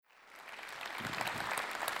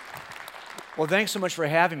Well, thanks so much for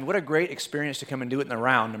having me. What a great experience to come and do it in the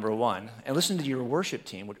round, number one, and listen to your worship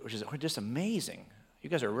team, which is just amazing. You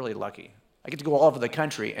guys are really lucky. I get to go all over the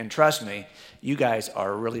country, and trust me, you guys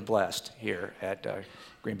are really blessed here at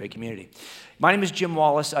Green Bay Community. My name is Jim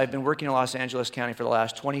Wallace. I've been working in Los Angeles County for the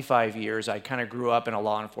last 25 years. I kind of grew up in a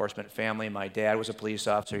law enforcement family. My dad was a police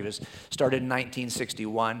officer. He was started in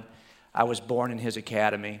 1961. I was born in his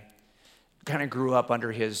academy. Kind of grew up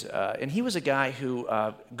under his, and he was a guy who,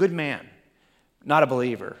 good man. Not a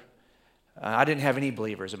believer. I didn't have any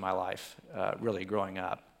believers in my life, really, growing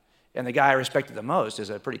up. And the guy I respected the most is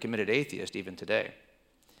a pretty committed atheist even today.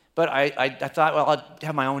 But I thought, well, I'll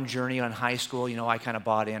have my own journey on high school. You know, I kind of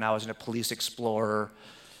bought in. I was a police explorer.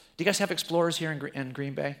 Do you guys have explorers here in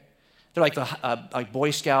Green Bay? They're like like Boy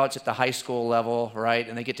Scouts at the high school level, right?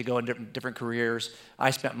 And they get to go in different careers. I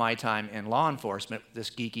spent my time in law enforcement with this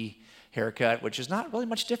geeky haircut, which is not really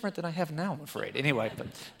much different than I have now, I'm afraid. Anyway, but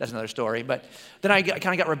that's another story. But then I kind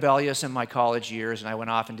of got rebellious in my college years, and I went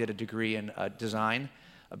off and did a degree in design,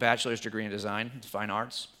 a bachelor's degree in design, fine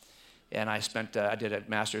arts. And I did a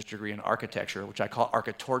master's degree in architecture, which I call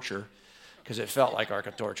architorture, because it felt like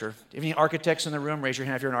architorture. Any architects in the room? Raise your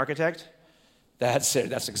hand if you're an architect. That's it.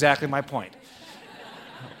 That's exactly my point.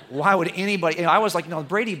 Why would anybody? You know, I was like, the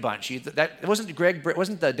Brady Bunch. It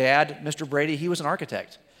wasn't the dad, Mr. Brady. He was an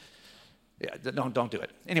architect. Yeah, don't do it.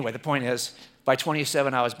 Anyway, the point is, by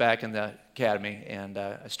 27, I was back in the academy, and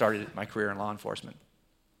I started my career in law enforcement.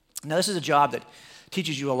 Now, this is a job that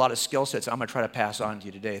teaches you a lot of skill sets I'm going to try to pass on to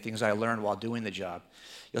you today, things I learned while doing the job.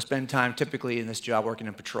 You'll spend time typically in this job working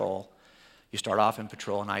in patrol. You start off in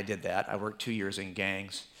patrol, and I did that. I worked 2 years in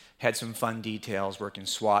gangs, had some fun details, worked in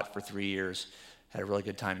SWAT for 3 years, had a really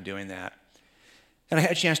good time doing that. And I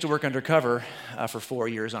had a chance to work undercover for 4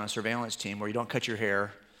 years on a surveillance team where you don't cut your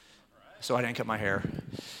hair. So I didn't cut my hair.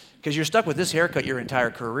 Because you're stuck with this haircut your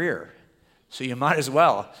entire career. So you might as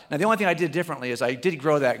well. Now, the only thing I did differently is I did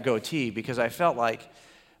grow that goatee because I felt like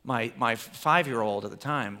my 5-year-old at the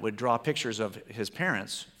time would draw pictures of his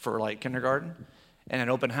parents for like kindergarten. And in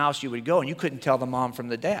open house, you would go and you couldn't tell the mom from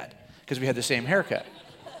the dad because we had the same haircut.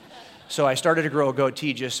 So I started to grow a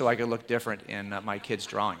goatee just so I could look different in my kids'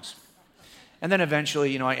 drawings. And then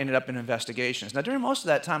eventually, I ended up in investigations. Now, during most of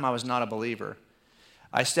that time, I was not a believer.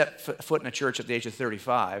 I stepped foot in a church at the age of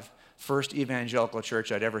 35, first evangelical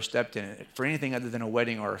church I'd ever stepped in for anything other than a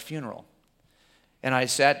wedding or a funeral. And I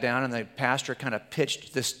sat down, and the pastor kind of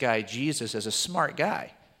pitched this guy, Jesus, as a smart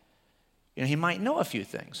guy. He might know a few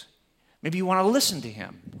things. Maybe you want to listen to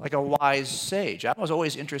him, like a wise sage. I was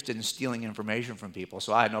always interested in stealing information from people,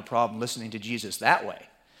 so I had no problem listening to Jesus that way.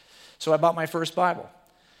 So I bought my first Bible.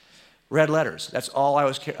 Read letters. That's all I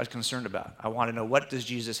was concerned about. I wanted to know, what does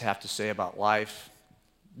Jesus have to say about life?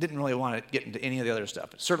 Didn't really want to get into any of the other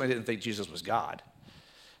stuff. Certainly didn't think Jesus was God.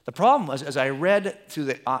 The problem was, as I read through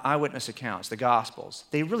the eyewitness accounts, the Gospels,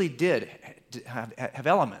 they really did have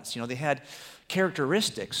elements. They had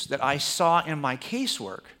characteristics that I saw in my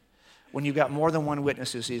casework when you've got more than one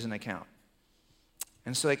witness who sees an account.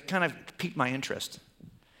 And so it kind of piqued my interest.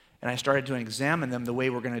 And I started to examine them the way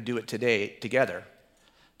we're going to do it today together,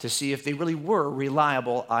 to see if they really were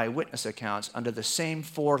reliable eyewitness accounts under the same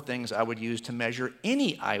 4 things I would use to measure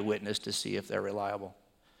any eyewitness to see if they're reliable.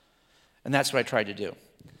 And that's what I tried to do.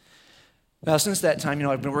 Now, since that time,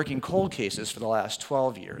 I've been working cold cases for the last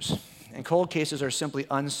 12 years. And cold cases are simply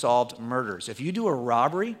unsolved murders. If you do a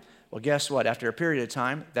robbery, well, guess what? After a period of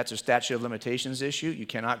time, that's a statute of limitations issue. You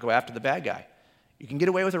cannot go after the bad guy. You can get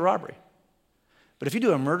away with a robbery. But if you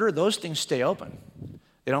do a murder, those things stay open.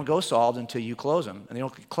 They don't go solved until you close them, and they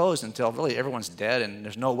don't get closed until really everyone's dead and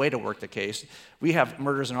there's no way to work the case. We have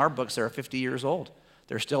murders in our books that are 50 years old.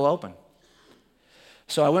 They're still open.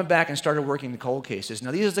 So I went back and started working the cold cases.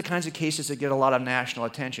 Now, these are the kinds of cases that get a lot of national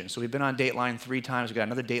attention. So we've been on Dateline 3 times. We've got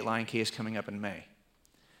another Dateline case coming up in May.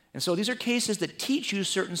 And so these are cases that teach you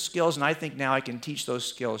certain skills, and I think now I can teach those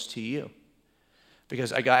skills to you.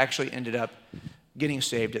 Because I actually ended up getting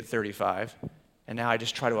saved at 35. And now I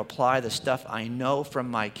just try to apply the stuff I know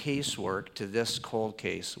from my casework to this cold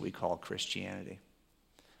case we call Christianity.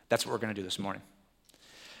 That's what we're going to do this morning.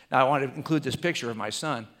 Now, I want to include this picture of my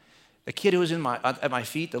son. The kid who was at my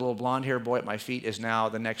feet, the little blonde-haired boy at my feet, is now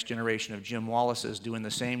the next generation of Jim Wallaces doing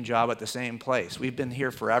the same job at the same place. We've been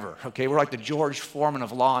here forever, okay? We're like the George Foreman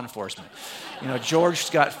of law enforcement. George's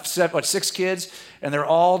got 6 kids, and they're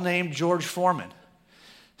all named George Foreman.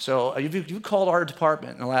 So if you called our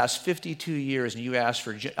department in the last 52 years and you asked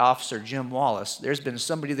for Officer Jim Wallace, there's been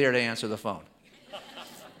somebody there to answer the phone.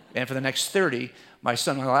 And for the next 30, my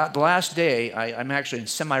son, the last day, I'm actually in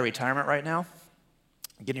semi-retirement right now,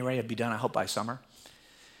 getting ready to be done, I hope, by summer.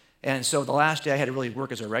 And so the last day I had to really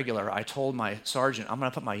work as a regular, I told my sergeant, I'm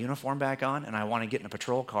going to put my uniform back on, and I want to get in a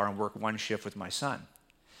patrol car and work one shift with my son.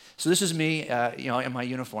 So this is me, in my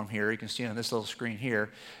uniform here. You can see it on this little screen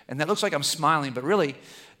here. And that looks like I'm smiling, but really,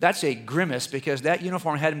 that's a grimace because that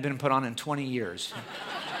uniform hadn't been put on in 20 years.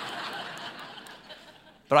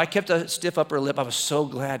 But I kept a stiff upper lip. I was so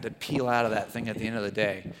glad to peel out of that thing at the end of the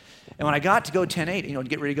day. And when I got to go 10-8, to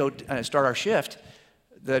get ready to go start our shift,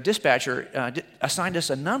 the dispatcher assigned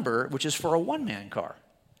us a number, which is for a one-man car.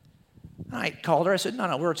 And I called her. I said,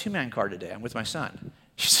 no, we're a two-man car today. I'm with my son.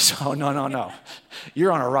 She says, oh, no.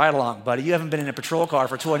 You're on a ride-along, buddy. You haven't been in a patrol car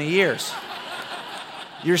for 20 years.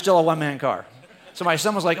 You're still a one-man car. So my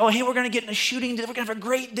son was like, oh, hey, we're going to get in a shooting. We're going to have a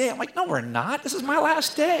great day. I'm like, no, we're not. This is my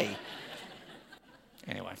last day.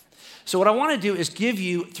 Anyway, so what I want to do is give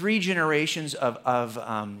you 3 generations of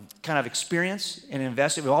kind of experience in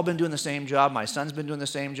investing. We've all been doing the same job. My son's been doing the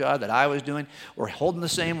same job that I was doing. We're holding the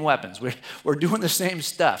same weapons. We're doing the same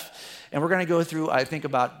stuff. And we're going to go through, I think,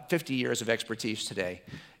 about 50 years of expertise today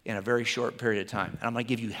in a very short period of time. And I'm going to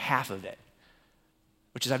give you half of it,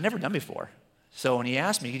 which is I've never done before. So when he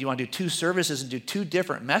asked me, do you want to do 2 services and do 2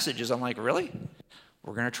 different messages? I'm like, really?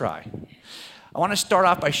 We're going to try. I want to start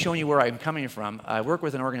off by showing you where I'm coming from. I work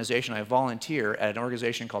with an organization. I volunteer at an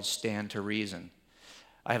organization called Stand to Reason.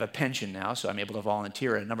 I have a pension now, so I'm able to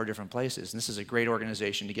volunteer at a number of different places. And this is a great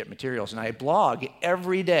organization to get materials. And I blog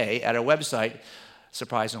every day at a website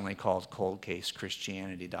surprisingly called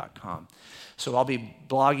coldcasechristianity.com. So I'll be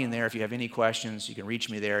blogging there. If you have any questions, you can reach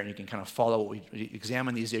me there, and you can kind of follow what we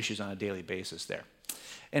examine these issues on a daily basis there.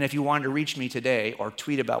 And if you wanted to reach me today or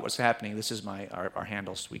tweet about what's happening, this is our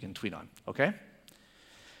handles we can tweet on, okay?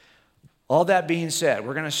 All that being said,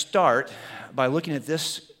 we're going to start by looking at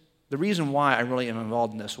this, the reason why I really am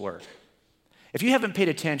involved in this work. If you haven't paid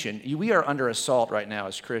attention, we are under assault right now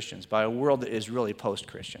as Christians by a world that is really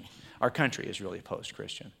post-Christian. Our country is really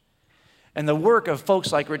post-Christian. And the work of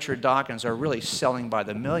folks like Richard Dawkins are really selling by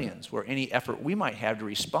the millions, where any effort we might have to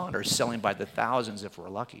respond are selling by the thousands if we're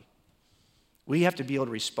lucky. We have to be able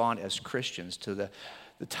to respond as Christians to the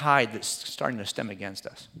tide that's starting to stem against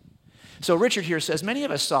us. So Richard here says, many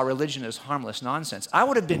of us saw religion as harmless nonsense. I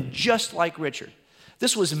would have been just like Richard.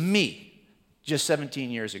 This was me just 17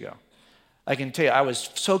 years ago. I can tell you, I was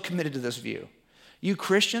so committed to this view. You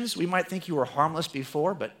Christians, we might think you were harmless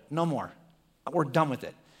before, but no more. We're done with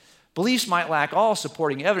it. Beliefs might lack all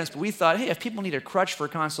supporting evidence, but we thought, hey, if people need a crutch for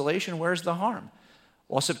consolation, where's the harm?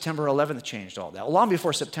 Well, September 11th changed all that. Long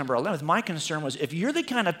before September 11th, my concern was if you're the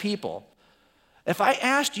kind of people, if I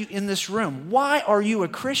asked you in this room, why are you a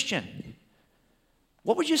Christian?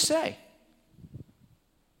 What would you say?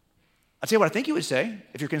 I'll tell you what I think you would say,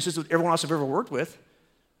 if you're consistent with everyone else I've ever worked with.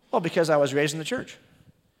 Well, because I was raised in the church.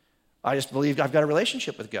 I just believe I've got a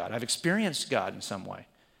relationship with God. I've experienced God in some way.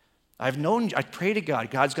 I pray to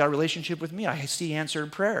God. God's got a relationship with me. I see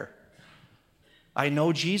answered prayer. I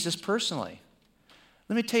know Jesus personally.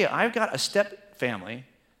 Let me tell you, I've got a step family,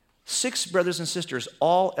 6 brothers and sisters,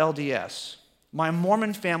 all LDS. My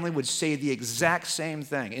Mormon family would say the exact same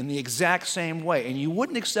thing in the exact same way, and you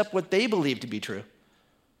wouldn't accept what they believe to be true.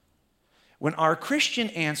 When our Christian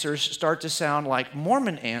answers start to sound like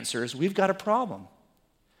Mormon answers, we've got a problem.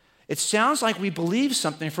 It sounds like we believe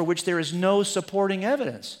something for which there is no supporting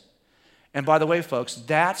evidence. And by the way, folks,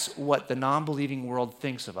 that's what the non-believing world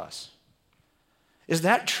thinks of us. Is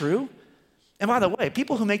that true? And by the way,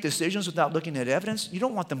 people who make decisions without looking at evidence, you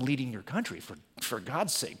don't want them leading your country. For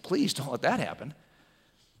God's sake, please don't let that happen.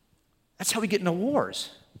 That's how we get into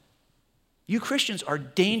wars. You Christians are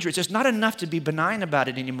dangerous. It's not enough to be benign about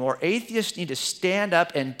it anymore. Atheists need to stand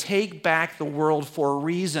up and take back the world for a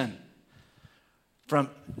reason. From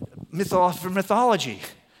mythology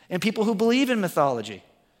and people who believe in mythology.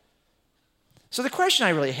 So the question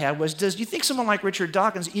I really had was, do you think someone like Richard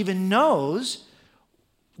Dawkins even knows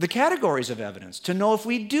the categories of evidence to know if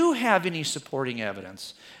we do have any supporting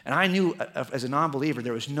evidence? And I knew as a non-believer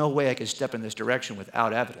there was no way I could step in this direction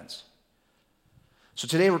without evidence. So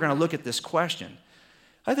today we're going to look at this question.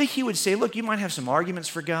 I think he would say, look, you might have some arguments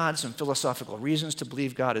for God, some philosophical reasons to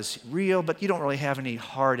believe God is real, but you don't really have any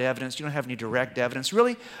hard evidence. You don't have any direct evidence.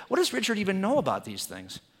 Really, what does Richard even know about these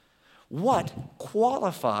things? What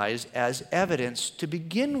qualifies as evidence to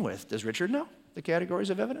begin with? Does Richard know the categories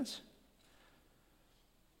of evidence?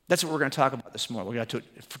 That's what we're going to talk about this morning. We're going to do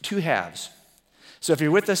it for 2 halves. So if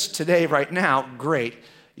you're with us today, right now, great.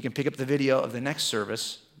 You can pick up the video of the next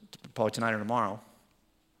service, probably tonight or tomorrow.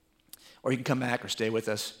 Or you can come back or stay with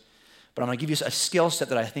us. But I'm going to give you a skill set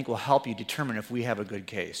that I think will help you determine if we have a good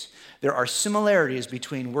case. There are similarities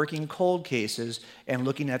between working cold cases and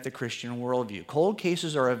looking at the Christian worldview. Cold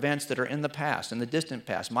cases are events that are in the past, in the distant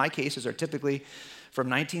past. My cases are typically from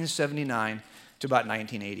 1979 to about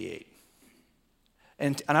 1988.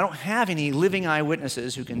 And I don't have any living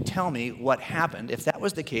eyewitnesses who can tell me what happened. If that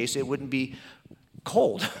was the case, it wouldn't be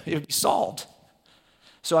cold. It would be solved.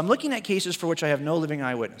 So I'm looking at cases for which I have no living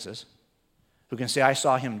eyewitnesses who can say, I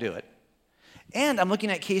saw him do it. And I'm looking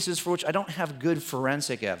at cases for which I don't have good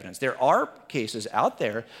forensic evidence. There are cases out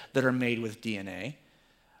there that are made with DNA.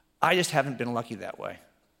 I just haven't been lucky that way.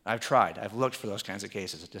 I've tried. I've looked for those kinds of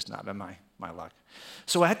cases. It's just not been my luck.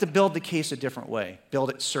 So I have to build the case a different way, build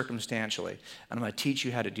it circumstantially. And I'm going to teach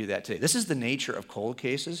you how to do that today. This is the nature of cold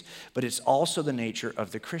cases, but it's also the nature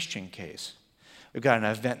of the Christian case. We've got an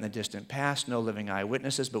event in the distant past, no living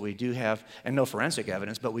eyewitnesses, but we do have, and no forensic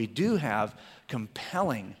evidence, but we do have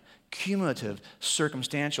compelling, cumulative,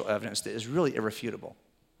 circumstantial evidence that is really irrefutable.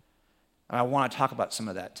 And I want to talk about some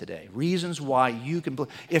of that today. Reasons why you can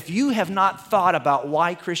believe. If you have not thought about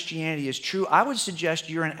why Christianity is true, I would suggest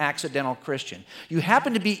you're an accidental Christian. You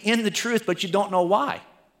happen to be in the truth, but you don't know why.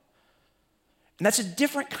 And that's a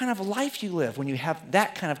different kind of life you live when you have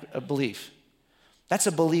that kind of a belief. That's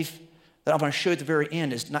a belief that I'm going to show you at the very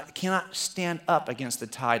end cannot stand up against the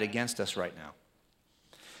tide against us right now.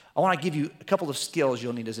 I want to give you a couple of skills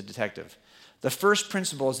you'll need as a detective. The first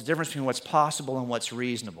principle is the difference between what's possible and what's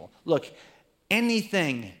reasonable. Look,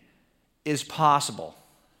 anything is possible.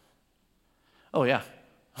 Oh, yeah.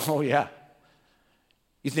 Oh, yeah.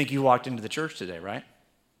 You think you walked into the church today, right?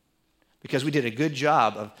 Because we did a good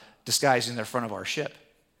job of disguising the front of our ship.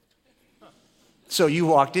 So you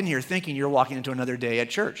walked in here thinking you're walking into another day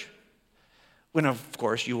at church. When, of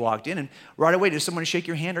course, you walked in and right away, did someone shake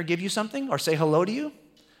your hand or give you something or say hello to you?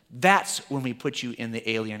 That's when we put you in the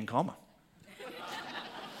alien coma.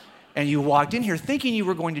 And you walked in here thinking you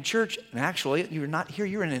were going to church, and actually, you're not here.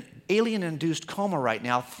 You're in an alien-induced coma right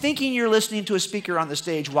now, thinking you're listening to a speaker on the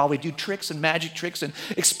stage while we do tricks and magic tricks and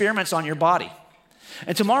experiments on your body.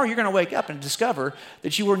 And tomorrow, you're going to wake up and discover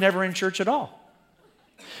that you were never in church at all.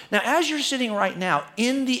 Now, as you're sitting right now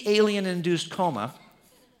in the alien-induced coma,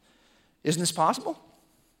 isn't this possible?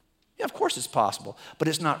 Yeah, of course it's possible, but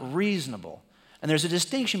it's not reasonable. And there's a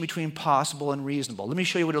distinction between possible and reasonable. Let me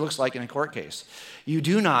show you what it looks like in a court case. You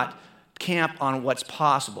do not camp on what's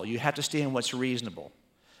possible. You have to stay on what's reasonable.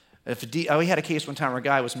 We had a case one time where a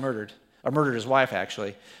guy was murdered, or murdered his wife,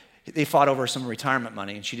 actually. They fought over some retirement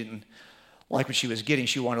money, and she didn't like what she was getting.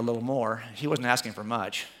 She wanted a little more. He wasn't asking for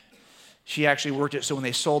much. She actually worked it so when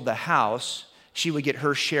they sold the house, she would get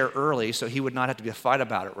her share early so he would not have to be a fight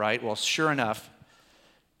about it, right? Well, sure enough,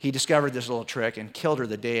 he discovered this little trick and killed her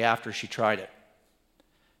the day after she tried it.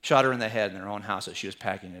 Shot her in the head in their own house as she was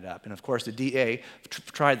packing it up. And of course, the DA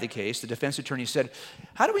tried the case. The defense attorney said,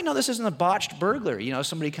 how do we know this isn't a botched burglary? You know,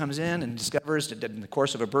 somebody comes in and discovers that in the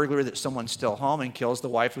course of a burglary that someone's still home and kills the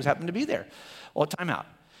wife who's happened to be there. Well, time out.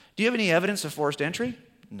 Do you have any evidence of forced entry?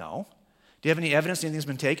 No. Do you have any evidence anything's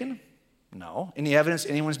been taken? No. Any evidence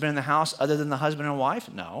anyone's been in the house other than the husband and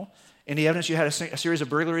wife? No. Any evidence you had a series of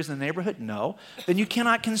burglaries in the neighborhood? No. Then you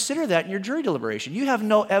cannot consider that in your jury deliberation. You have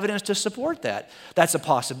no evidence to support that. That's a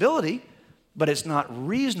possibility, but it's not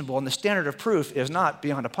reasonable, and the standard of proof is not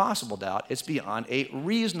beyond a possible doubt. It's beyond a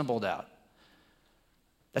reasonable doubt.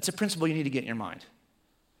 That's a principle you need to get in your mind.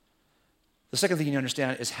 The second thing you need to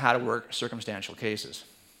understand is how to work circumstantial cases.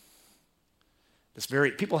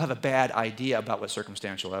 People have a bad idea about what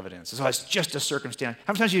circumstantial evidence is. So it's just a circumstance.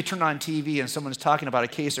 How many times you turn on TV and someone's talking about a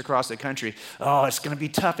case across the country? Oh, it's going to be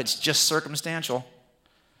tough. It's just circumstantial.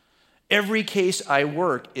 Every case I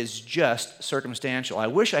work is just circumstantial. I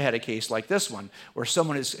wish I had a case like this one where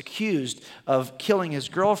someone is accused of killing his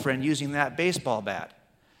girlfriend using that baseball bat.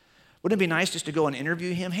 Wouldn't it be nice just to go and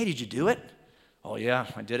interview him? Hey, did you do it? Oh, yeah,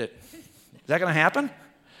 I did it. Is that going to happen?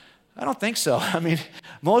 I don't think so. I mean,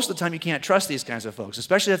 most of the time you can't trust these kinds of folks,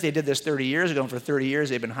 especially if they did this 30 years ago and for 30 years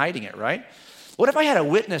they've been hiding it, right? What if I had a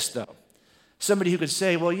witness, though? Somebody who could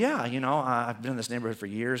say, well, yeah, you know, I've been in this neighborhood for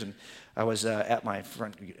years, and I was at my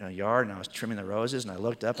front yard, and I was trimming the roses, and I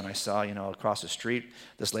looked up, and I saw, you know, across the street,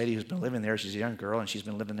 this lady who's been living there. She's a young girl, and she's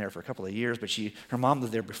been living there for a couple of years, but her mom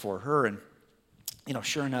lived there before her, and you know,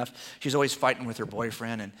 sure enough, she's always fighting with her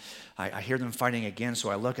boyfriend, and I hear them fighting again, so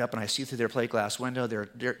I look up, and I see through their plate glass window, they're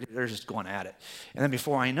just going at it. And then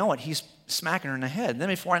before I know it, he's smacking her in the head. And then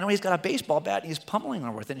before I know it, he's got a baseball bat, and he's pummeling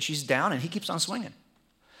her with it, and she's down, and he keeps on swinging. And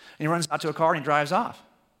he runs out to a car, and he drives off.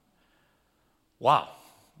 Wow.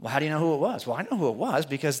 Well, how do you know who it was? Well, I know who it was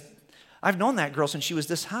because I've known that girl since she was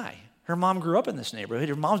this high. Her mom grew up in this neighborhood.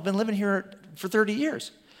 Her mom's been living here for 30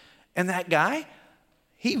 years. And that guy,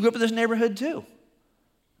 he grew up in this neighborhood too.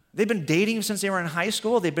 They've been dating since they were in high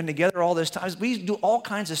school. They've been together all this time. We do all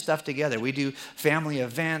kinds of stuff together. We do family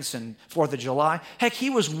events and 4th of July. Heck, he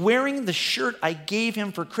was wearing the shirt I gave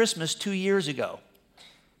him for Christmas 2 years ago.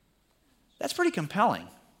 That's pretty compelling.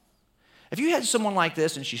 If you had someone like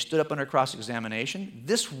this and she stood up under cross-examination,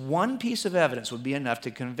 this one piece of evidence would be enough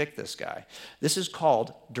to convict this guy. This is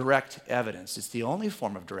called direct evidence. It's the only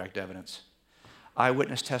form of direct evidence.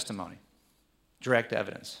 Eyewitness testimony, direct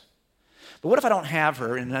evidence. But what if I don't have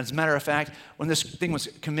her? And as a matter of fact, when this thing was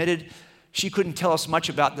committed, she couldn't tell us much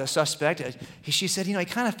about the suspect. She said, he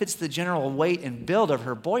kind of fits the general weight and build of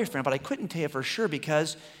her boyfriend, but I couldn't tell you for sure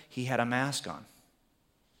because he had a mask on.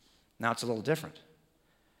 Now it's a little different.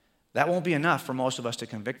 That won't be enough for most of us to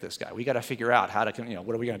convict this guy. We got to figure out how to,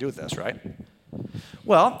 what are we going to do with this, right?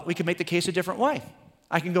 Well, we can make the case a different way.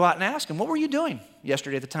 I can go out and ask him, what were you doing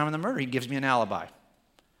yesterday at the time of the murder? He gives me an alibi.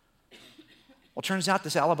 Well, turns out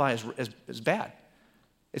this alibi is bad.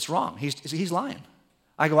 It's wrong. He's lying.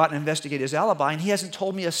 I go out and investigate his alibi, and he hasn't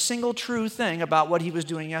told me a single true thing about what he was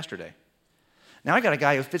doing yesterday. Now I got a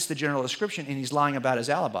guy who fits the general description, and he's lying about his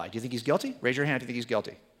alibi. Do you think he's guilty? Raise your hand if you think he's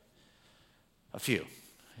guilty. A few.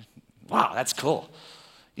 Wow, that's cool.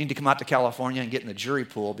 You need to come out to California and get in the jury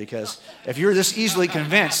pool, because if you're this easily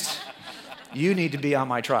convinced, you need to be on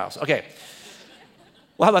my trials. Okay.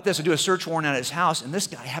 Well, how about this? I do a search warrant at his house, and this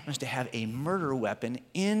guy happens to have a murder weapon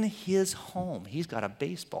in his home. He's got a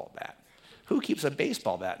baseball bat. Who keeps a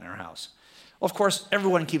baseball bat in their house? Well, of course,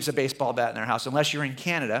 everyone keeps a baseball bat in their house, unless you're in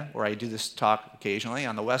Canada, where I do this talk occasionally,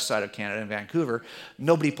 on the west side of Canada in Vancouver.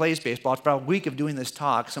 Nobody plays baseball. It's about a week of doing this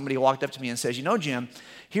talk. Somebody walked up to me and says, Jim,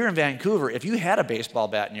 here in Vancouver, if you had a baseball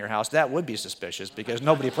bat in your house, that would be suspicious because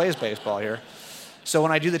nobody plays baseball here. So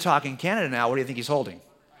when I do the talk in Canada now, what do you think he's holding?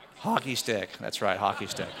 Hockey stick. That's right, hockey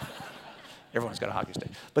stick. Everyone's got a hockey stick.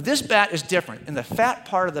 But this bat is different. In the fat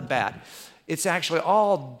part of the bat, it's actually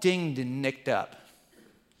all dinged and nicked up.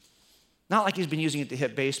 Not like he's been using it to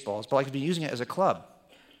hit baseballs, but like he's been using it as a club.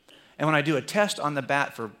 And when I do a test on the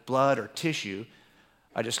bat for blood or tissue,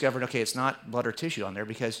 I discovered, okay, it's not blood or tissue on there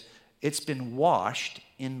because it's been washed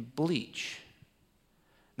in bleach.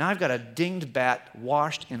 Now I've got a dinged bat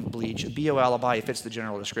washed in bleach, a BO alibi, it fits the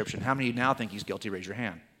general description. How many of you now think he's guilty? Raise your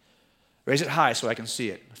hand. Raise it high so I can see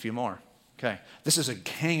it. A few more. Okay. This is a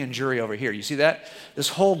hanging jury over here. You see that? This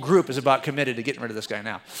whole group is about committed to getting rid of this guy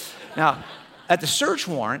now. Now, at the search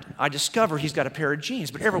warrant, I discover he's got a pair of jeans,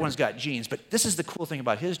 but everyone's got jeans. But this is the cool thing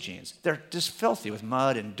about his jeans. They're just filthy with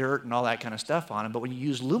mud and dirt and all that kind of stuff on them. But when you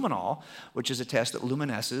use luminol, which is a test that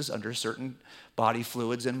luminesces under certain body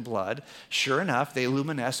fluids and blood, sure enough, they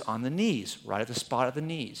luminesce on the knees, right at the spot of the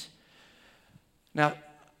knees. Now,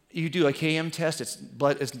 you do a KM test, it's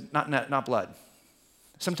blood, it's not blood.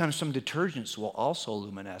 Sometimes some detergents will also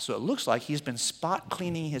luminesce. So it looks like he's been spot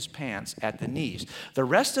cleaning his pants at the knees. The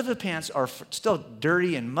rest of the pants are still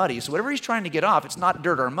dirty and muddy. So whatever he's trying to get off, it's not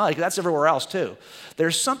dirt or mud, because that's everywhere else too.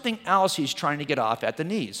 There's something else he's trying to get off at the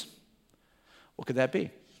knees. What could that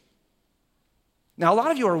be? Now, a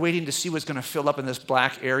lot of you are waiting to see what's going to fill up in this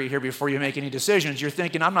black area here before you make any decisions. You're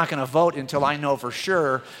thinking, I'm not going to vote until I know for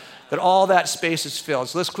sure that all that space is filled.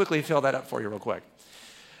 So let's quickly fill that up for you real quick.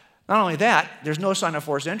 Not only that, there's no sign of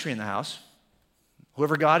forced entry in the house.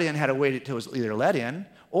 Whoever got in had to wait until it was either let in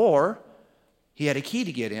or he had a key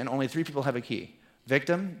to get in. Only 3 people have a key.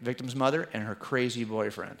 Victim, victim's mother, and her crazy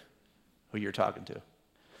boyfriend who you're talking to.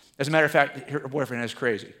 As a matter of fact, her boyfriend is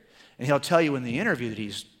crazy. And he'll tell you in the interview that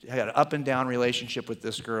he's had an up and down relationship with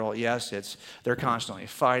this girl. Yes, they're constantly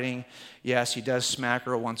fighting. Yes, he does smack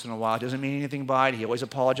her once in a while. It doesn't mean anything by it. He always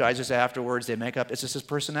apologizes afterwards. They make up. It's just his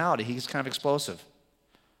personality. He's kind of explosive.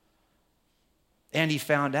 And he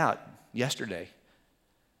found out yesterday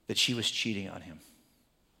that she was cheating on him.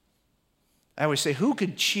 I always say, who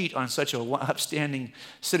could cheat on such an upstanding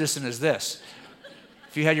citizen as this?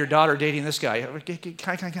 If you had your daughter dating this guy, I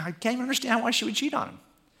can't even understand why she would cheat on him.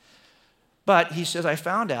 But he says, I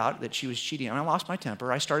found out that she was cheating. I lost my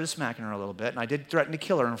temper. I started smacking her a little bit, and I did threaten to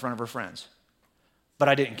kill her in front of her friends. But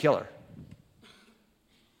I didn't kill her.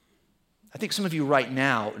 I think some of you right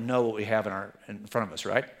now know what we have in front of us,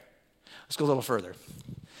 right? Let's go a little further.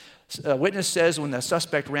 A witness says when the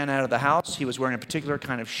suspect ran out of the house, he was wearing a particular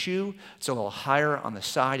kind of shoe. It's a little higher on the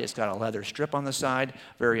side. It's got a leather strip on the side.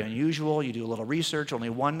 Very unusual. You do a little research. Only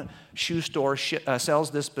one shoe store sells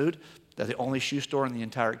this boot. They're the only shoe store in the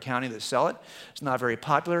entire county that sell it. It's not very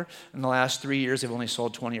popular. In the last 3 years, they've only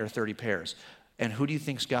sold 20 or 30 pairs. And who do you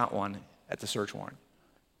think's got one at the search warrant?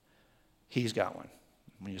 He's got one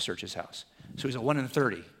when you search his house. So he's a 1 in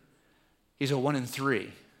 30. He's a 1 in 3.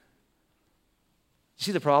 You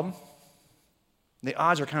see the problem? The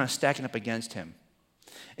odds are kind of stacking up against him.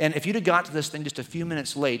 And if you'd have got to this thing just a few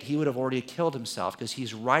minutes late, he would have already killed himself because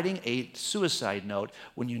he's writing a suicide note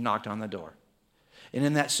when you knocked on the door. And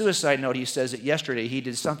in that suicide note, he says that yesterday he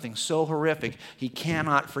did something so horrific, he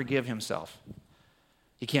cannot forgive himself.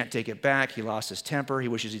 He can't take it back. He lost his temper. He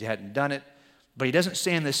wishes he hadn't done it. But he doesn't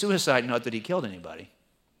say in the suicide note that he killed anybody.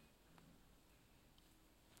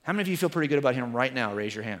 How many of you feel pretty good about him right now?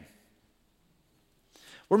 Raise your hand.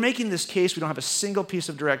 We're making this case, we don't have a single piece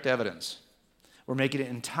of direct evidence. We're making it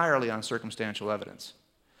entirely on circumstantial evidence.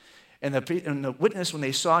 And the witness, when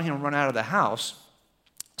they saw him run out of the house,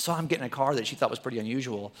 saw him get in a car that she thought was pretty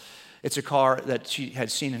unusual. It's a car that she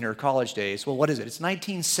had seen in her college days. Well, what is it? It's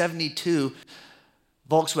 1972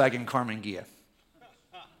 Volkswagen Karmann Ghia.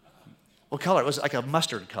 What color? It was like a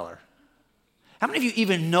mustard color. How many of you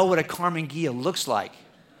even know what a Karmann Ghia looks like?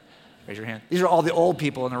 Raise your hand. These are all the old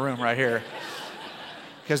people in the room right here.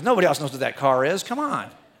 Because nobody else knows what that car is. Come on.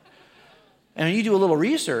 And when you do a little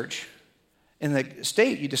research in the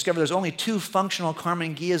state, you discover there's only 2 functional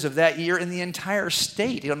Karmann Ghias of that year in the entire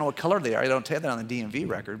state. You don't know what color they are. I don't tell you that on the DMV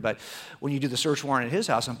record. But when you do the search warrant at his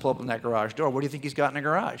house and pull up in that garage door, what do you think he's got in the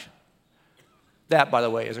garage? That, by the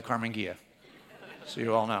way, is a Karmann Ghia. So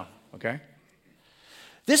you all know, okay?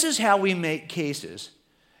 This is how we make cases.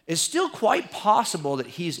 It's still quite possible that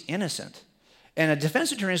he's innocent. And a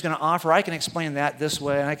defense attorney is going to offer, I can explain that this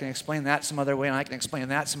way, and I can explain that some other way, and I can explain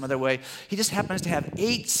that some other way. He just happens to have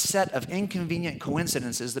 8 set of inconvenient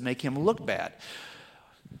coincidences that make him look bad.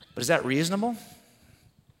 But is that reasonable?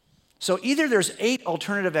 So either there's 8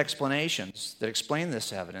 alternative explanations that explain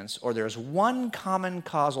this evidence, or there's one common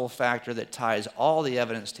causal factor that ties all the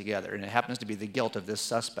evidence together, and it happens to be the guilt of this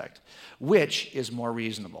suspect. Which is more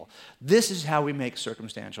reasonable? This is how we make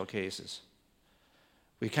circumstantial cases.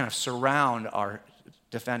 We kind of surround our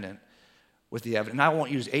defendant with the evidence. And I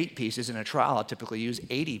won't use 8 pieces in a trial. I'll typically use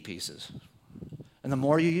 80 pieces. And the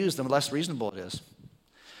more you use, the less reasonable it is.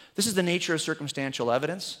 This is the nature of circumstantial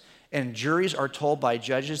evidence. And juries are told by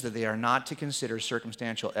judges that they are not to consider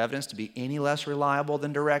circumstantial evidence to be any less reliable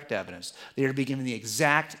than direct evidence. They are to be given the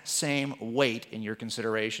exact same weight in your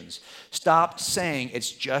considerations. Stop saying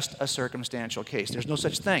it's just a circumstantial case. There's no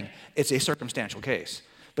such thing. It's a circumstantial case.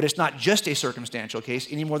 But it's not just a circumstantial case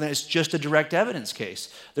any more than it's just a direct evidence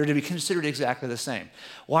case. They're to be considered exactly the same.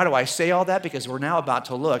 Why do I say all that? Because we're now about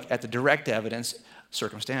to look at the direct evidence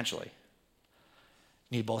circumstantially.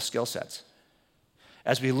 Need both skill sets.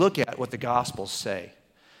 As we look at what the Gospels say.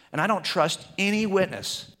 And I don't trust any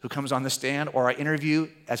witness who comes on the stand or I interview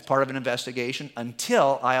as part of an investigation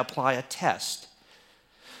until I apply a test.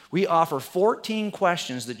 We offer 14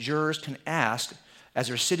 questions that jurors can ask as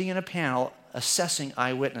they're sitting in a panel assessing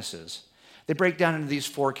eyewitnesses. They break down into these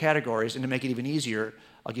 4 categories, and to make it even easier,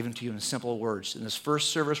 I'll give them to you in simple words. In this first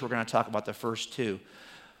service, we're going to talk about the first 2.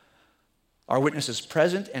 Are witnesses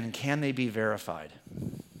present, and can they be verified?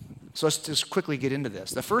 So let's just quickly get into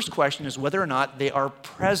this. The first question is whether or not they are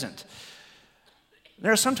present.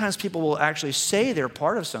 There are sometimes people will actually say they're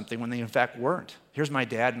part of something when they in fact weren't. Here's my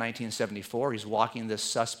dad in 1974. He's walking this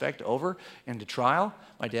suspect over into trial.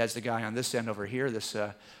 My dad's the guy on this end over here, this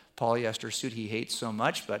polyester suit he hates so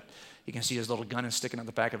much, but you can see his little gun is sticking out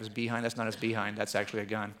the back of his behind. That's not his behind, that's actually a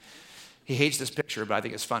gun. He hates this picture, but I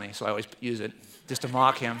think it's funny, so I always use it just to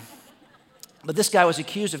mock him. But this guy was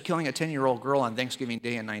accused of killing a 10-year-old girl on Thanksgiving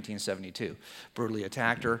Day in 1972. Brutally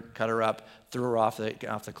attacked her, cut her up, threw her off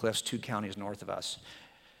the cliffs 2 counties north of us.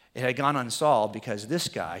 It had gone unsolved because this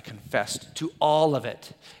guy confessed to all of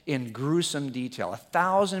it in gruesome detail.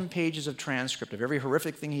 1,000 pages of transcript of every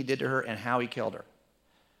horrific thing he did to her and how he killed her.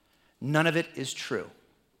 None of it is true.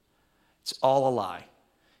 It's all a lie.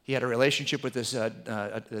 He had a relationship with this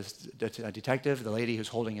detective, the lady who's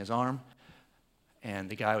holding his arm, and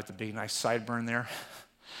the guy with the big, nice sideburn there.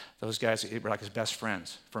 Those guys were like his best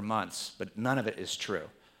friends for months, but none of it is true.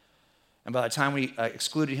 And by the time we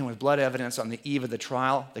excluded him with blood evidence on the eve of the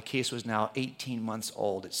trial, the case was now 18 months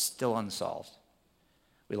old. It's still unsolved.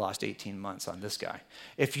 We lost 18 months on this guy.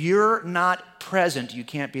 If you're not present, you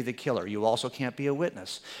can't be the killer. You also can't be a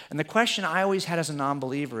witness. And the question I always had as a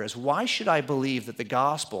non-believer is, why should I believe that the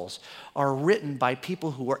Gospels are written by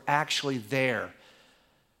people who were actually there?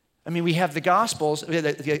 I mean, we have the Gospels,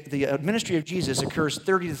 the ministry of Jesus occurs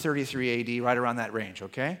 30 to 33 AD, right around that range,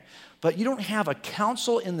 okay? But you don't have a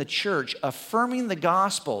council in the church affirming the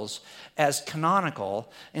Gospels as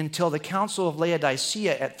canonical until the Council of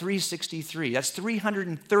Laodicea at 363. That's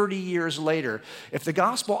 330 years later. If the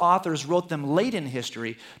Gospel authors wrote them late in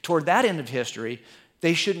history, toward that end of history,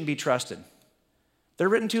 they shouldn't be trusted. They're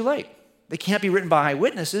written too late. They can't be written by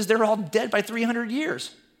eyewitnesses. They're all dead by 300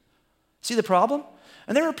 years. See the problem?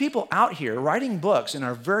 And there are people out here writing books and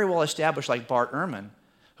are very well established, like Bart Ehrman,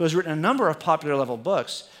 who has written a number of popular level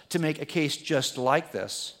books to make a case just like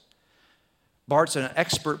this. Bart's an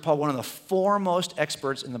expert, Paul, one of the foremost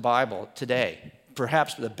experts in the Bible today,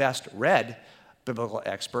 perhaps the best read biblical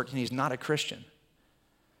expert, and he's not a Christian.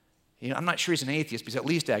 I'm not sure he's an atheist, but he's at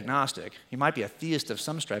least agnostic. He might be a theist of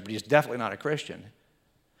some stripe, but he's definitely not a Christian.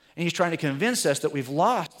 And he's trying to convince us that we've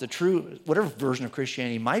lost the true, whatever version of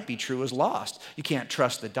Christianity might be true is lost. You can't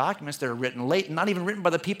trust the documents that are written late, and not even written by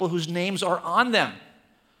the people whose names are on them.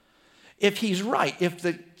 If he's right, if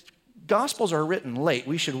the Gospels are written late,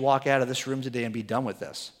 we should walk out of this room today and be done with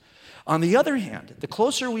this. On the other hand, the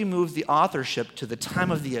closer we move the authorship to the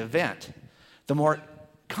time of the event, the more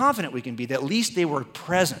confident we can be that at least they were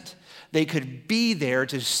present. They could be there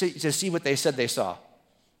to see what they said they saw.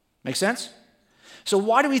 Make sense? So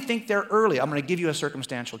why do we think they're early? I'm going to give you a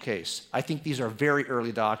circumstantial case. I think these are very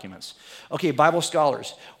early documents. Okay, Bible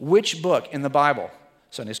scholars, which book in the Bible,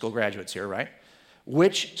 Sunday school graduates here, right?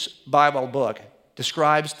 Which Bible book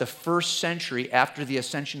describes the first century after the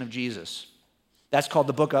ascension of Jesus? That's called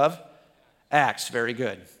the book of Acts. Very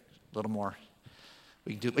good. A little more.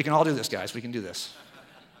 We can all do this, guys. We can do this.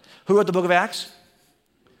 Who wrote the book of Acts?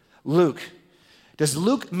 Luke. Does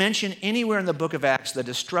Luke mention anywhere in the book of Acts the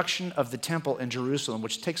destruction of the temple in Jerusalem,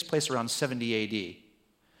 which takes place around 70 A.D.?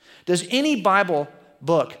 Does any Bible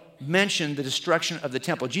book mention the destruction of the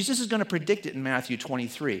temple? Jesus is going to predict it in Matthew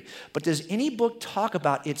 23. But does any book talk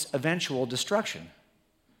about its eventual destruction?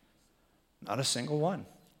 Not a single one.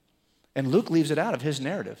 And Luke leaves it out of his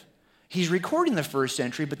narrative. He's recording the first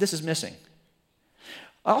century, but this is missing.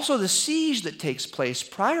 Also, the siege that takes place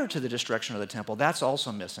prior to the destruction of the temple, that's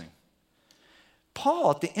also missing.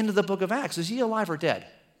 Paul, at the end of the book of Acts, is he alive or dead?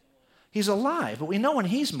 He's alive, but we know when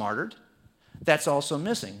he's martyred, that's also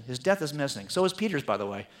missing. His death is missing. So is Peter's, by the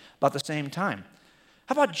way, about the same time.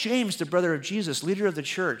 How about James, the brother of Jesus, leader of the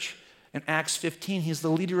church? In Acts 15, he's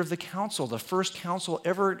the leader of the council, the first council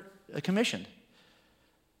ever commissioned.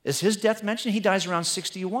 Is his death mentioned? He dies around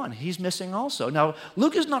 61. He's missing also. Now,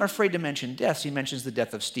 Luke is not afraid to mention deaths. He mentions the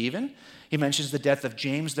death of Stephen. He mentions the death of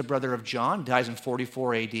James, the brother of John, dies in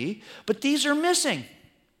 44 AD. But these are missing.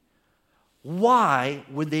 Why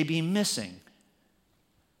would they be missing?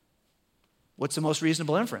 What's the most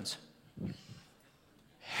reasonable inference?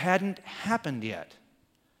 Hadn't happened yet.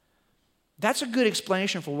 That's a good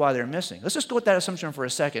explanation for why they're missing. Let's just go with that assumption for a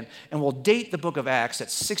second, and we'll date the book of Acts at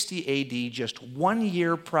 60 AD, just 1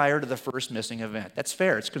 year prior to the first missing event. That's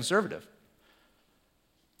fair. It's conservative.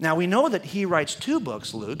 Now, we know that he writes 2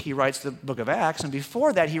 books, Luke. He writes the book of Acts, and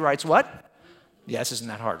before that, he writes what? Yes, isn't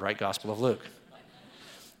that hard, right? Gospel of Luke.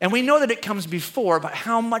 And we know that it comes before, but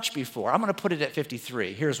how much before? I'm going to put it at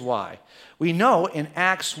 53. Here's why. We know in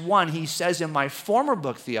Acts 1, he says, in my former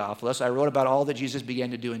book, Theophilus, I wrote about all that Jesus began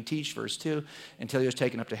to do and teach, verse 2, until he was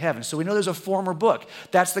taken up to heaven. So we know there's a former book.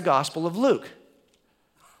 That's the Gospel of Luke.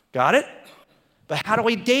 Got it? But how do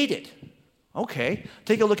we date it? Okay,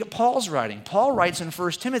 take a look at Paul's writing. Paul writes in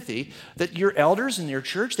 1 Timothy that your elders in your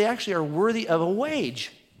church, they actually are worthy of a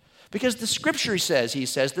wage. Because the scripture says, he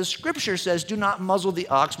says, the scripture says, do not muzzle the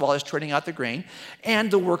ox while it's treading out the grain, and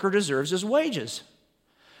the worker deserves his wages.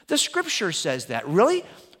 The scripture says that. Really?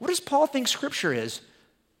 What does Paul think scripture is?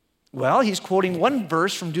 Well, he's quoting one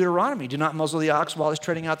verse from Deuteronomy, do not muzzle the ox while it's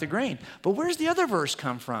treading out the grain. But where's the other verse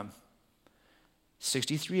come from?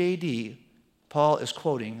 63 AD, Paul is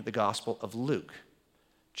quoting the Gospel of Luke,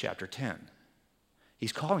 chapter 10.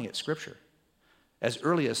 He's calling it scripture as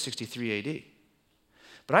early as 63 AD.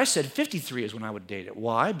 But I said 53 is when I would date it.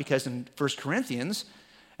 Why? Because in 1 Corinthians,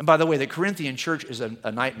 and by the way, the Corinthian church is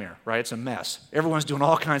a nightmare, right? It's a mess. Everyone's doing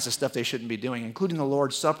all kinds of stuff they shouldn't be doing, including the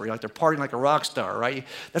Lord's Supper. Like they're partying like a rock star, right?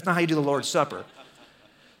 That's not how you do the Lord's Supper.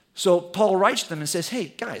 So Paul writes to them and says,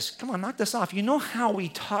 hey, guys, come on, knock this off. You know how we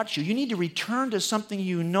taught you. You need to return to something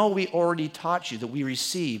you know we already taught you, that we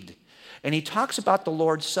received. And he talks about the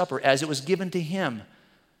Lord's Supper as it was given to him.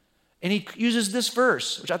 And he uses this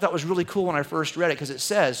verse, which I thought was really cool when I first read it, because it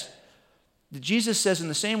says, that Jesus says, in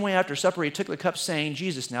the same way after supper, he took the cup saying,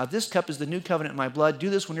 Jesus, now this cup is the new covenant in my blood. Do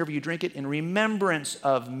this whenever you drink it in remembrance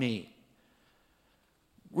of me.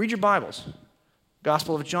 Read your Bibles.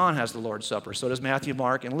 Gospel of John has the Lord's Supper. So does Matthew,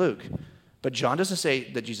 Mark, and Luke. But John doesn't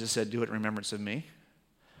say that Jesus said, do it in remembrance of me.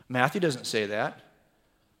 Matthew doesn't say that.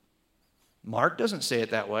 Mark doesn't say it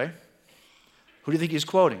that way. Who do you think he's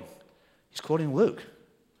quoting? He's quoting Luke.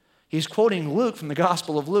 He's quoting Luke from the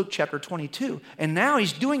Gospel of Luke, chapter 22. And now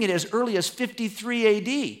he's doing it as early as 53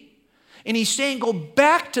 AD. And he's saying, go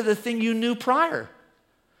back to the thing you knew prior.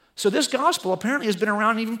 So this gospel apparently has been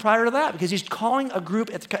around even prior to that, because he's calling a group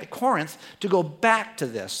at Corinth to go back to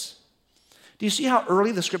this. Do you see how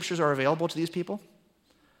early the scriptures are available to these people?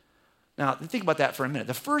 Now, think about that for a minute.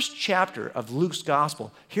 The first chapter of Luke's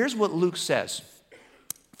gospel, here's what Luke says.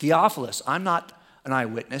 Theophilus, I'm not an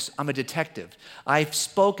eyewitness, I'm a detective. I've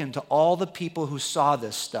spoken to all the people who saw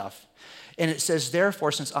this stuff. And it says,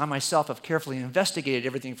 therefore, since I myself have carefully investigated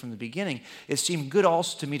everything from the beginning, it seemed good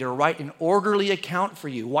also to me to write an orderly account for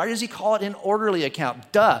you. Why does he call it an orderly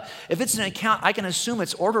account? Duh. If it's an account, I can assume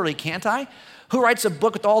it's orderly, can't I? Who writes a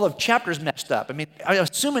book with all the chapters messed up? I mean, I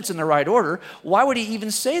assume it's in the right order. Why would he even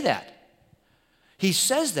say that? He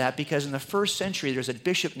says that because in the first century, there's a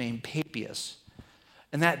bishop named Papias.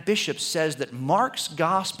 And that bishop says that Mark's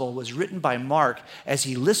gospel was written by Mark as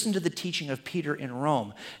he listened to the teaching of Peter in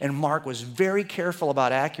Rome. And Mark was very careful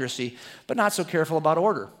about accuracy, but not so careful about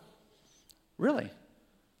order. Really.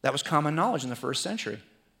 That was common knowledge in the first century.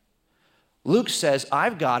 Luke says,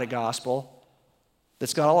 I've got a gospel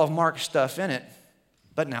that's got all of Mark's stuff in it,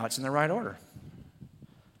 but now it's in the right order.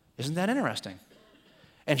 Isn't that interesting?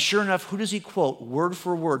 And sure enough, who does he quote word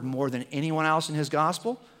for word more than anyone else in his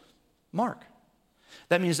gospel? Mark.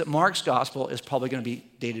 That means that Mark's gospel is probably going to be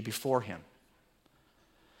dated before him.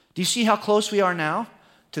 Do you see how close we are now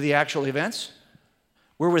to the actual events?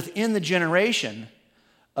 We're within the generation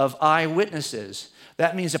of eyewitnesses.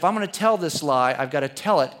 That means if I'm going to tell this lie, I've got to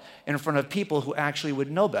tell it in front of people who actually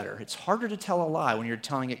would know better. It's harder to tell a lie when you're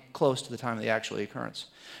telling it close to the time of the actual occurrence.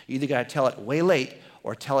 You either got to tell it way late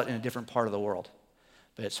or tell it in a different part of the world.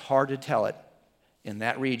 But it's hard to tell it in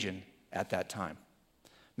that region at that time.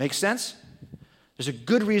 Make sense? There's a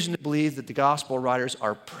good reason to believe that the gospel writers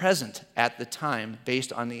are present at the time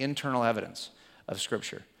based on the internal evidence of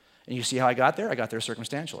Scripture. And you see how I got there? I got there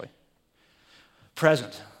circumstantially.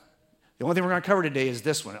 Present. The only thing we're going to cover today is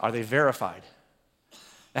this one. Are they verified?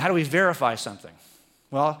 Now, how do we verify something?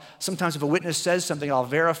 Well, sometimes if a witness says something, I'll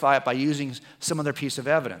verify it by using some other piece of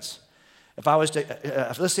evidence. If I was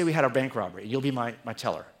to, let's say we had a bank robbery, you'll be my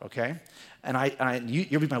teller, okay? And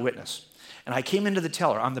you'll be my witness. And I came into the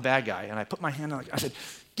teller, I'm the bad guy, and I put my hand on, I said,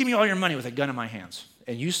 give me all your money with a gun in my hands.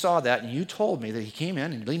 And you saw that, and you told me that he came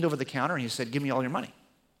in and leaned over the counter and he said, give me all your money.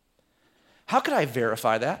 How could I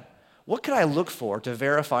verify that? What could I look for to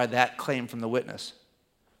verify that claim from the witness?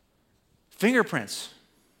 Fingerprints.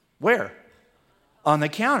 Where? On the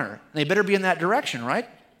counter. They better be in that direction, right?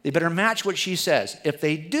 They better match what she says. If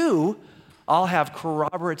they do, I'll have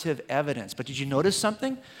corroborative evidence. But did you notice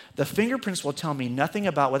something? The fingerprints will tell me nothing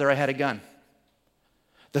about whether I had a gun.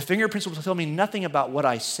 The fingerprints will tell me nothing about what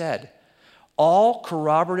I said. All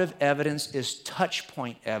corroborative evidence is touch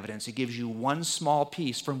point evidence. It gives you one small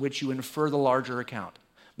piece from which you infer the larger account.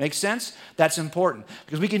 Make sense? That's important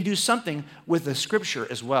because we can do something with the Scripture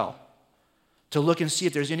as well to look and see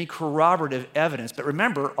if there's any corroborative evidence. But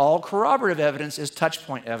remember, all corroborative evidence is touch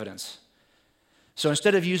point evidence. So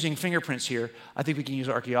instead of using fingerprints here, I think we can use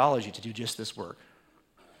archaeology to do just this work.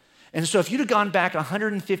 And so if you'd have gone back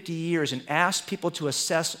 150 years and asked people to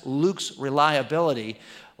assess Luke's reliability,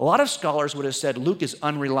 a lot of scholars would have said Luke is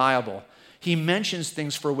unreliable. He mentions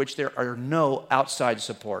things for which there are no outside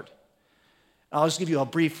support. I'll just give you a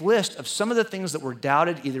brief list of some of the things that were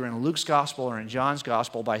doubted either in Luke's gospel or in John's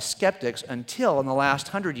gospel by skeptics until in the last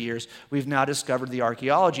 100 years, we've now discovered the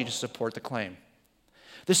archaeology to support the claim.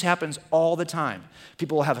 This happens all the time.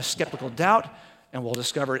 People will have a skeptical doubt and we'll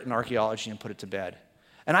discover it in archaeology and put it to bed.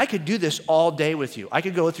 And I could do this all day with you. I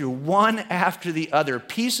could go through one after the other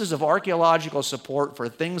pieces of archaeological support for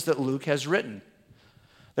things that Luke has written.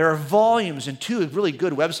 There are volumes and two really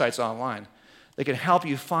good websites online that can help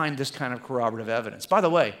you find this kind of corroborative evidence. By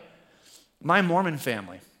the way, my Mormon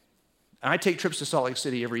family, and I take trips to Salt Lake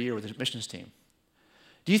City every year with the missions team.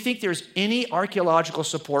 Do you think there's any archaeological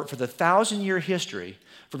support for the 1,000-year history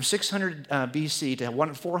from 600 BC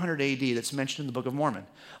to 400 AD that's mentioned in the Book of Mormon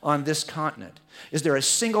on this continent? Is there a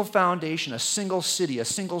single foundation, a single city, a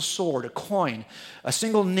single sword, a coin, a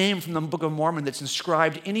single name from the Book of Mormon that's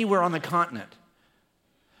inscribed anywhere on the continent?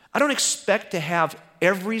 I don't expect to have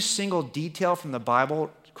every single detail from the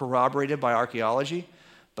Bible corroborated by archaeology,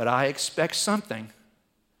 but I expect something.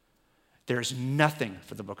 There's nothing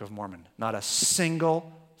for the Book of Mormon, not a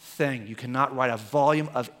single thing. You cannot write a volume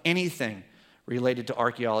of anything related to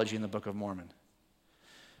archaeology in the Book of Mormon.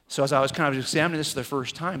 So as I was kind of examining this for the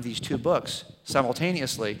first time, these two books,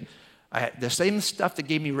 simultaneously, the same stuff that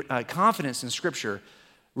gave me confidence in Scripture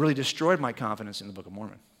really destroyed my confidence in the Book of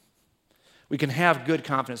Mormon. We can have good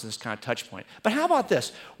confidence in this kind of touch point. But how about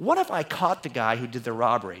this? What if I caught the guy who did the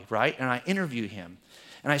robbery, right? And I interviewed him.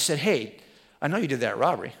 And I said, hey, I know you did that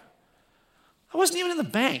robbery. I wasn't even in the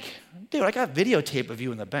bank. Dude, I got videotape of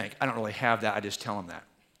you in the bank. I don't really have that. I just tell him that.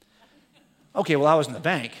 Okay, well, I was in the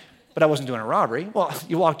bank. but I wasn't doing a robbery. Well,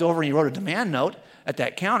 you walked over and you wrote a demand note at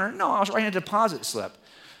that counter. No, I was writing a deposit slip.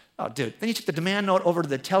 Oh, dude. Then you took the demand note over to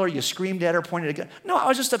the teller. You screamed at her, pointed a gun. No, I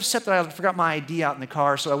was just upset that I forgot my ID out in the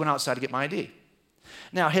car, so I went outside to get my ID.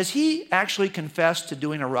 Now, has he actually confessed to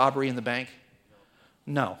doing a robbery in the bank?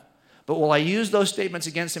 No. But will I use those statements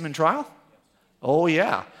against him in trial? Oh,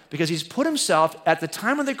 yeah. Because he's put himself at the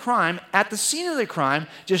time of the crime, at the scene of the crime,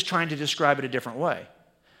 just trying to describe it a different way.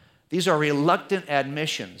 These are reluctant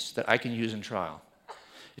admissions that I can use in trial.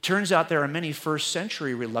 It turns out there are many first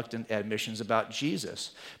century reluctant admissions about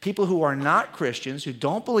Jesus. People who are not Christians, who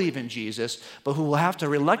don't believe in Jesus, but who will have to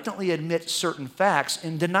reluctantly admit certain facts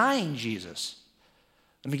in denying Jesus.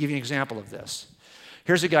 Let me give you an example of this.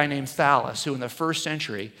 Here's a guy named Thallus, who in the first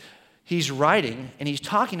century, he's writing and he's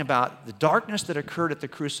talking about the darkness that occurred at the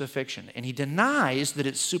crucifixion, and he denies that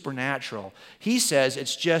it's supernatural. He says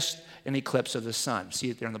it's just an eclipse of the sun. See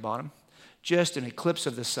it there on the bottom? Just an eclipse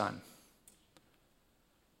of the sun.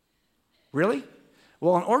 Really?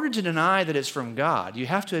 Well, in order to deny that it's from God, you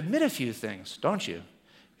have to admit a few things, don't you?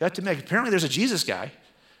 You have to admit, apparently there's a Jesus guy,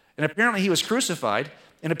 and apparently he was crucified,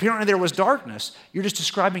 and apparently there was darkness. You're just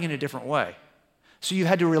describing it in a different way. So you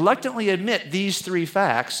had to reluctantly admit these three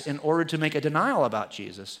facts in order to make a denial about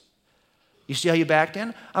Jesus. You see how you backed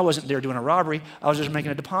in? I wasn't there doing a robbery. I was just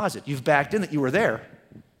making a deposit. You've backed in that you were there.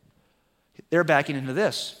 They're backing into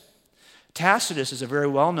this. Tacitus is a very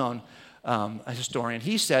well-known historian.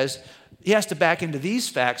 He says he has to back into these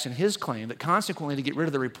facts in his claim that consequently to get rid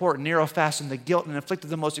of the report, Nero fastened the guilt and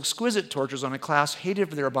inflicted the most exquisite tortures on a class hated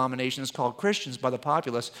for their abominations called Christians by the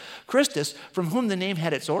populace. Christus, from whom the name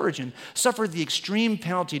had its origin, suffered the extreme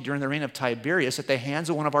penalty during the reign of Tiberius at the hands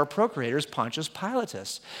of one of our procurators, Pontius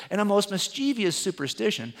Pilatus. And a most mischievous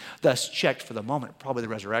superstition, thus checked for the moment, probably the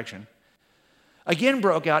resurrection, again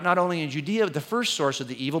broke out not only in Judea, the first source of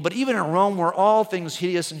the evil, but even in Rome, where all things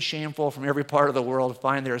hideous and shameful from every part of the world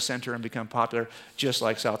find their center and become popular, just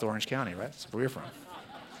like South Orange County, right? That's where we're from.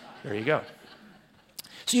 There you go.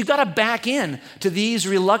 So you've got to back in to these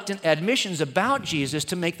reluctant admissions about Jesus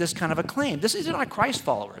to make this kind of a claim. These are not Christ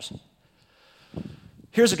followers.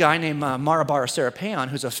 Here's a guy named Marabar Serapion,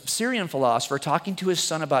 who's a Syrian philosopher, talking to his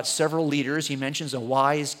son about several leaders. He mentions a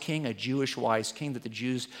wise king, a Jewish wise king, that the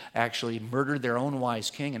Jews actually murdered their own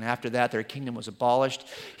wise king, and after that, their kingdom was abolished.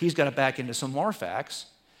 He's got to back into some more facts.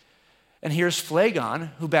 And here's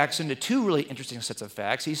Phlegon, who backs into two really interesting sets of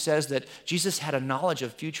facts. He says that Jesus had a knowledge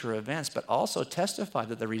of future events, but also testified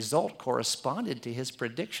that the result corresponded to his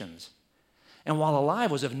predictions. And while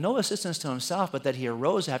alive was of no assistance to himself, but that he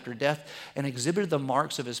arose after death and exhibited the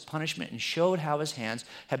marks of his punishment and showed how his hands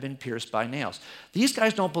had been pierced by nails. These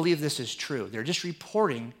guys don't believe this is true. They're just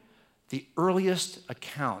reporting the earliest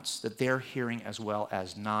accounts that they're hearing as well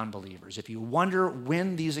as non-believers. If you wonder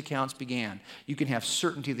when these accounts began, you can have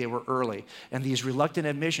certainty they were early. And these reluctant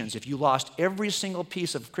admissions, if you lost every single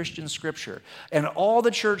piece of Christian scripture and all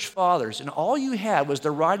the church fathers, and all you had was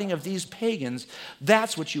the writing of these pagans,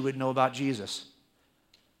 that's what you would know about Jesus.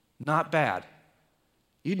 Not bad.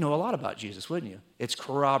 You'd know a lot about Jesus, wouldn't you? It's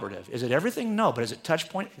corroborative. Is it everything? No, but is it touch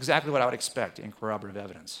point? Exactly what I would expect in corroborative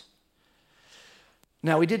evidence.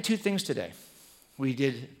 Now, we did two things today. We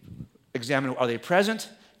did examine, are they present?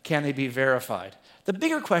 Can they be verified? The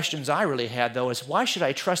bigger questions I really had, though, is why should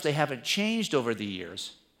I trust they haven't changed over the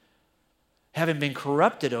years? Haven't been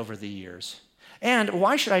corrupted over the years? And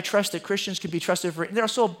why should I trust that Christians can be trusted for, they're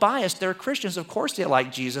so biased, they're Christians, of course they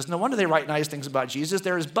like Jesus. No wonder they write nice things about Jesus.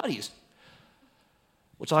 They're his buddies.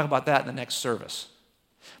 We'll talk about that in the next service.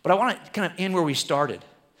 But I want to kind of end where we started.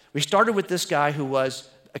 We started with this guy who was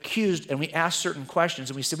accused, and we asked certain questions,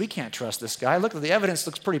 and we said, we can't trust this guy. Look, the evidence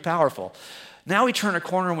looks pretty powerful. Now we turn a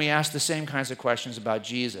corner and we ask the same kinds of questions about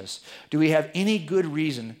Jesus. Do we have any good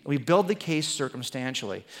reason? We build the case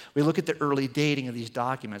circumstantially. We look at the early dating of these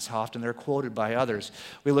documents, how often they're quoted by others.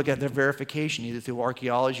 We look at their verification, either through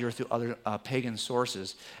archaeology or through other pagan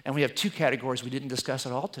sources. And we have two categories we didn't discuss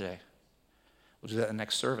at all today. We'll do that in the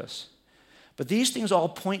next service. But these things all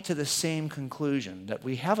point to the same conclusion, that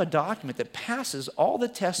we have a document that passes all the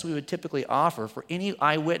tests we would typically offer for any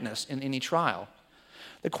eyewitness in any trial.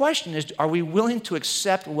 The question is, are we willing to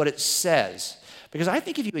accept what it says? Because I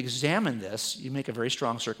think if you examine this, you make a very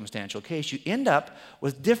strong circumstantial case, you end up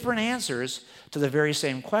with different answers to the very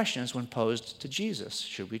same questions when posed to Jesus.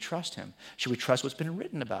 Should we trust him? Should we trust what's been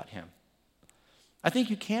written about him? I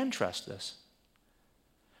think you can trust this.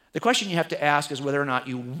 The question you have to ask is whether or not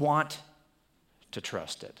you want to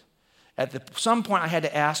trust it. At some point, I had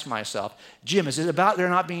to ask myself, Jim, is it about there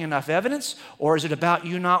not being enough evidence, or is it about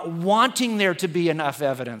you not wanting there to be enough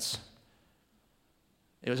evidence?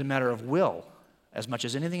 It was a matter of will as much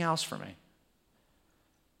as anything else for me.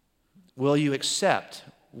 will you accept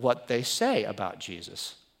what they say about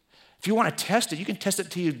Jesus? If you want to test it, you can test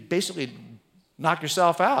it till you basically knock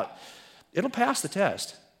yourself out. It'll pass the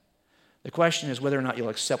test. The question is whether or not you'll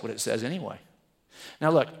accept what it says anyway.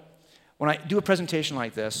 Now look, when I do a presentation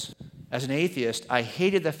like this, as an atheist, I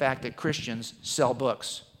hated the fact that Christians sell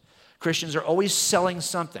books. Christians are always selling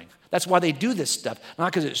something. That's why they do this stuff.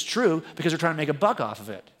 Not because it's true, because they're trying to make a buck off of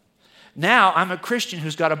it. Now I'm a Christian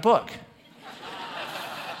who's got a book.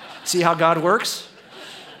 See how God works?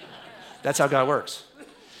 That's how God works.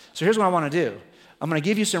 So here's what I want to do. I'm going to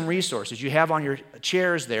give you some resources. You have on your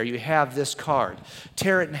chairs there, you have this card.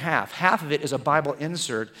 Tear it in half. Half of it is a Bible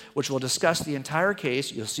insert, which will discuss the entire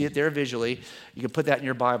case. You'll see it there visually. You can put that in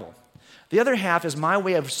your Bible. The other half is my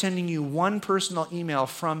way of sending you one personal email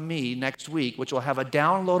from me next week, which will have a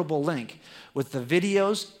downloadable link with the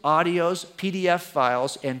videos, audios, PDF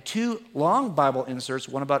files, and 2 long Bible inserts,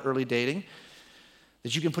 one about early dating,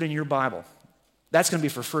 that you can put in your Bible. That's going to be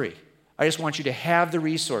for free. I just want you to have the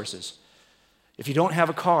resources. If you don't have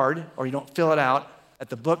a card or you don't fill it out, at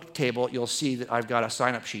the book table, you'll see that I've got a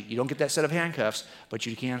sign-up sheet. You don't get that set of handcuffs, but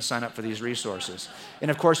you can sign up for these resources. And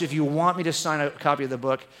of course, if you want me to sign a copy of the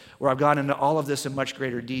book where I've gone into all of this in much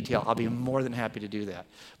greater detail, I'll be more than happy to do that.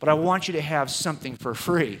 But I want you to have something for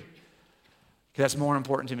free, because that's more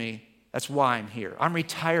important to me. That's why I'm here. I'm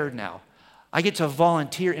retired now. I get to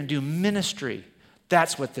volunteer and do ministry.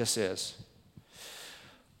 That's what this is.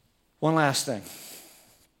 One last thing.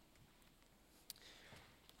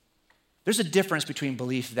 There's a difference between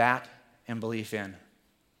belief that and belief in.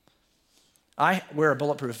 I wear a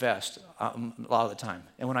bulletproof vest a lot of the time.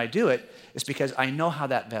 And when I do it, it's because I know how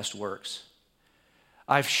that vest works.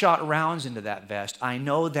 I've shot rounds into that vest. I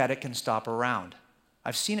know that it can stop a round.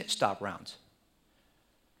 I've seen it stop rounds.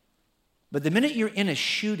 But the minute you're in a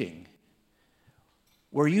shooting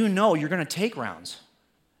where you know you're going to take rounds,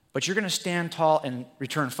 but you're going to stand tall and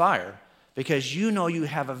return fire because you know you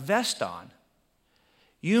have a vest on,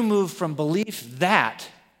 you move from belief that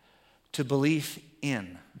to belief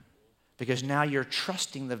in, because now you're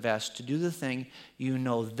trusting the vest to do the thing you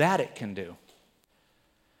know that it can do.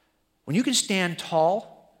 When you can stand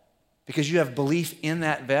tall because you have belief in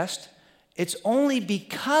that vest, it's only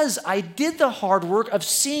because I did the hard work of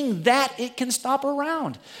seeing that it can stop a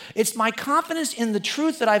round. It's my confidence in the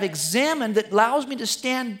truth that I've examined that allows me to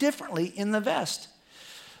stand differently in the vest.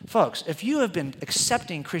 Folks, if you have been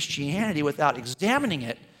accepting Christianity without examining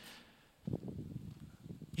it,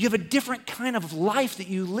 you have a different kind of life that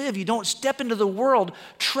you live. You don't step into the world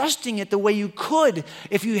trusting it the way you could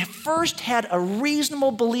if you first had a reasonable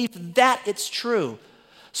belief that it's true.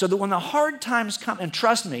 So that when the hard times come, and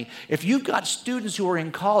trust me, if you've got students who are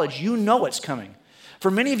in college, you know it's coming. For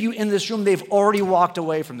many of you in this room, they've already walked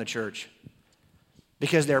away from the church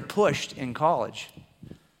because they're pushed in college.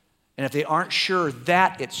 And if they aren't sure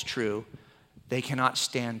that it's true, they cannot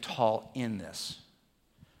stand tall in this.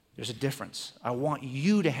 There's a difference. I want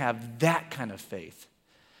you to have that kind of faith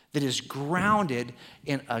that is grounded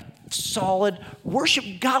in a solid worship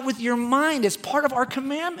God with your mind. It's part of our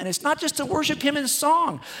commandment. It's not just to worship Him in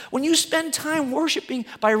song. When you spend time worshiping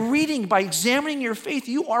by reading, by examining your faith,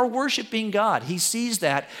 you are worshiping God. He sees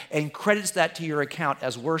that and credits that to your account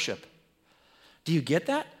as worship. Do you get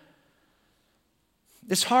that?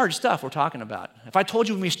 It's hard stuff we're talking about. If I told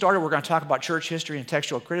you when we started we're going to talk about church history and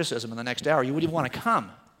textual criticism in the next hour, you wouldn't even want to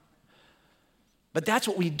come. But that's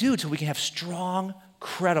what we do till we can have strong,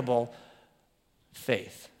 credible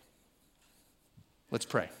faith. Let's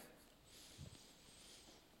pray.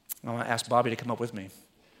 I want to ask Bobby to come up with me,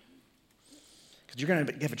 because you're going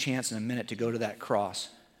to have a chance in a minute to go to that cross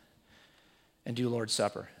and do Lord's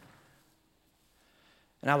Supper.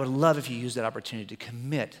 And I would love if you use that opportunity to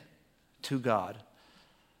commit to God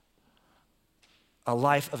a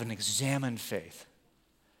life of an examined faith,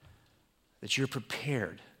 that you're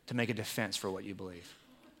prepared to make a defense for what you believe.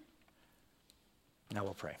 Now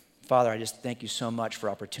we'll pray. Father, I just thank you so much for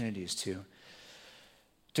opportunities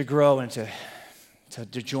to grow and to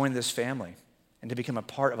join this family and to become a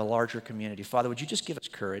part of a larger community. Father, would you just give us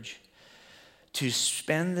courage to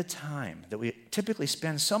spend the time that we typically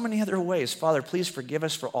spend so many other ways. Father, please forgive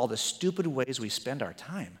us for all the stupid ways we spend our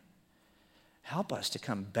time. Help us to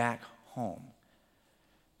come back home,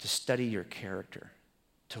 to study your character,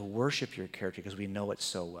 to worship your character because we know it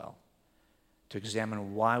so well, to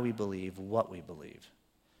examine why we believe what we believe,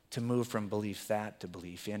 to move from belief that to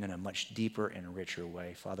belief in a much deeper and richer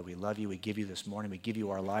way. Father, we love you. We give you this morning. We give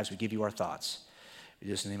you our lives. We give you our thoughts. We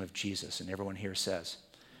do this in the name of Jesus. And everyone here says,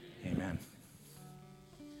 amen.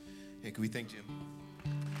 Hey, can we thank Jim?